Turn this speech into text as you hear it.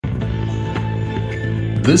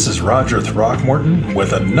This is Roger Throckmorton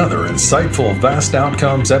with another insightful Vast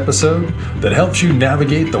Outcomes episode that helps you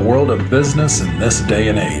navigate the world of business in this day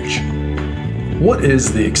and age. What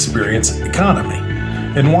is the experience economy?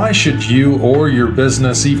 And why should you or your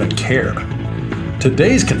business even care?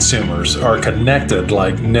 Today's consumers are connected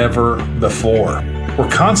like never before.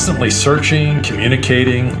 We're constantly searching,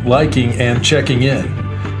 communicating, liking, and checking in.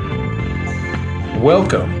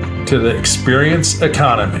 Welcome to the experience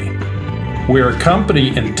economy, where a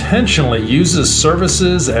company intentionally uses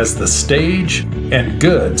services as the stage and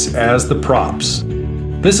goods as the props.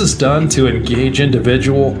 This is done to engage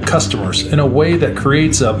individual customers in a way that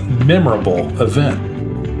creates a memorable event.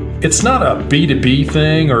 It's not a B2B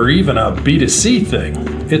thing or even a B2C thing.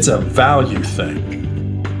 It's a value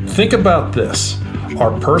thing. Think about this.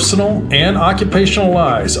 Our personal and occupational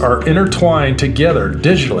lives are intertwined together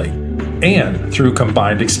digitally and through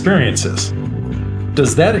combined experiences.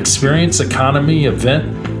 Does that experience economy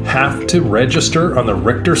event have to register on the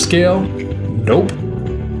Richter scale? Nope.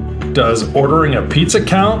 Does ordering a pizza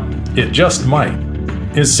count? It just might.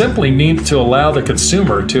 It simply needs to allow the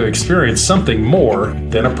consumer to experience something more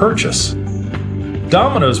than a purchase.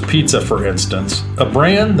 Domino's Pizza, for instance, a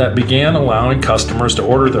brand that began allowing customers to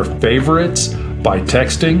order their favorites by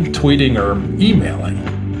texting, tweeting, or emailing.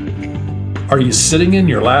 Are you sitting in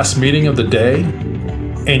your last meeting of the day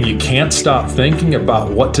and you can't stop thinking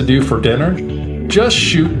about what to do for dinner? Just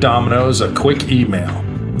shoot Domino's a quick email.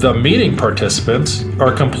 The meeting participants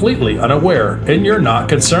are completely unaware and you're not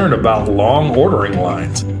concerned about long ordering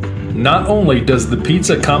lines. Not only does the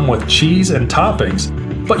pizza come with cheese and toppings,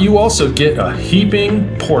 but you also get a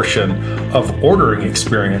heaping portion of ordering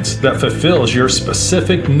experience that fulfills your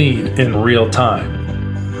specific need in real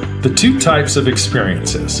time. The two types of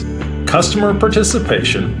experiences: customer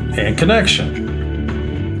participation and connection.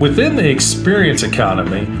 Within the experience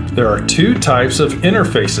economy, there are two types of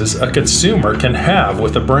interfaces a consumer can have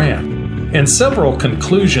with a brand, and several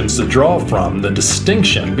conclusions to draw from the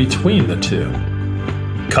distinction between the two: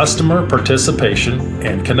 customer participation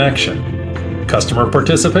and connection. Customer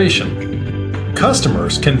participation.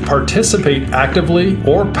 Customers can participate actively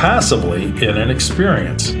or passively in an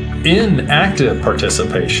experience. In active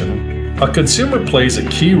participation, a consumer plays a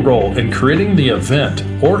key role in creating the event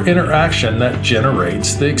or interaction that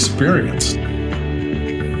generates the experience.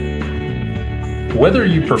 Whether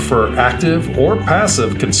you prefer active or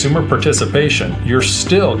passive consumer participation, you're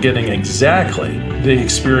still getting exactly the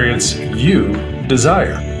experience you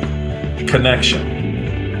desire. Connection.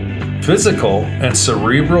 Physical and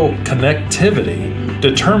cerebral connectivity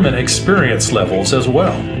determine experience levels as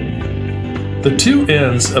well. The two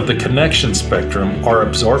ends of the connection spectrum are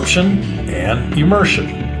absorption and immersion.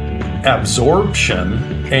 Absorption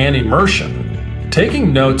and immersion.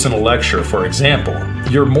 Taking notes in a lecture, for example,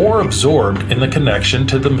 you're more absorbed in the connection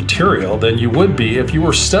to the material than you would be if you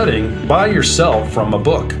were studying by yourself from a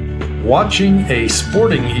book. Watching a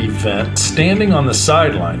sporting event standing on the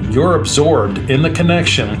sideline, you're absorbed in the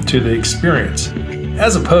connection to the experience,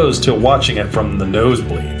 as opposed to watching it from the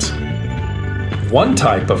nosebleeds. One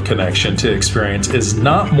type of connection to experience is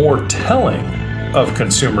not more telling of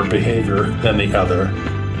consumer behavior than the other.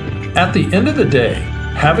 At the end of the day,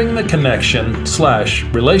 having the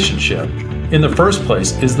connection/relationship in the first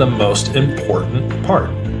place is the most important part.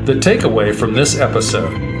 The takeaway from this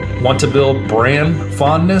episode: want to build brand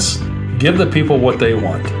fondness? Give the people what they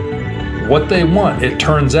want. What they want, it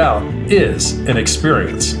turns out, is an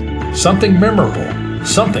experience. Something memorable,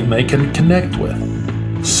 something they can connect with.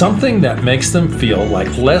 Something that makes them feel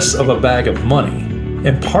like less of a bag of money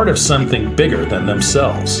and part of something bigger than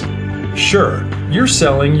themselves. Sure, you're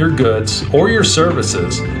selling your goods or your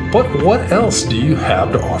services, but what else do you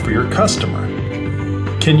have to offer your customer?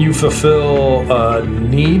 Can you fulfill a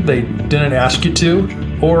need they didn't ask you to?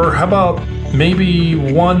 Or how about maybe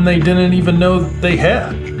one they didn't even know they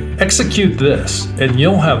had? Execute this, and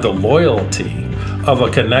you'll have the loyalty of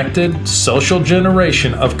a connected social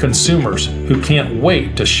generation of consumers who can't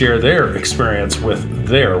wait to share their experience with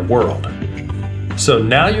their world. So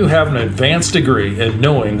now you have an advanced degree in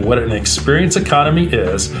knowing what an experience economy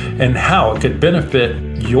is and how it could benefit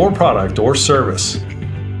your product or service.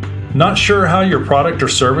 Not sure how your product or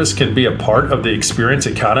service can be a part of the experience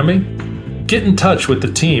economy? Get in touch with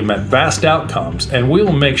the team at Vast Outcomes and we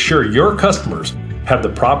will make sure your customers have the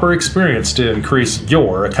proper experience to increase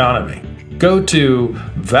your economy. Go to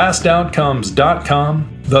vastoutcomes.com,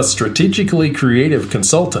 the strategically creative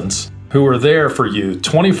consultants who are there for you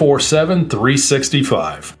 24/7,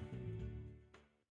 365.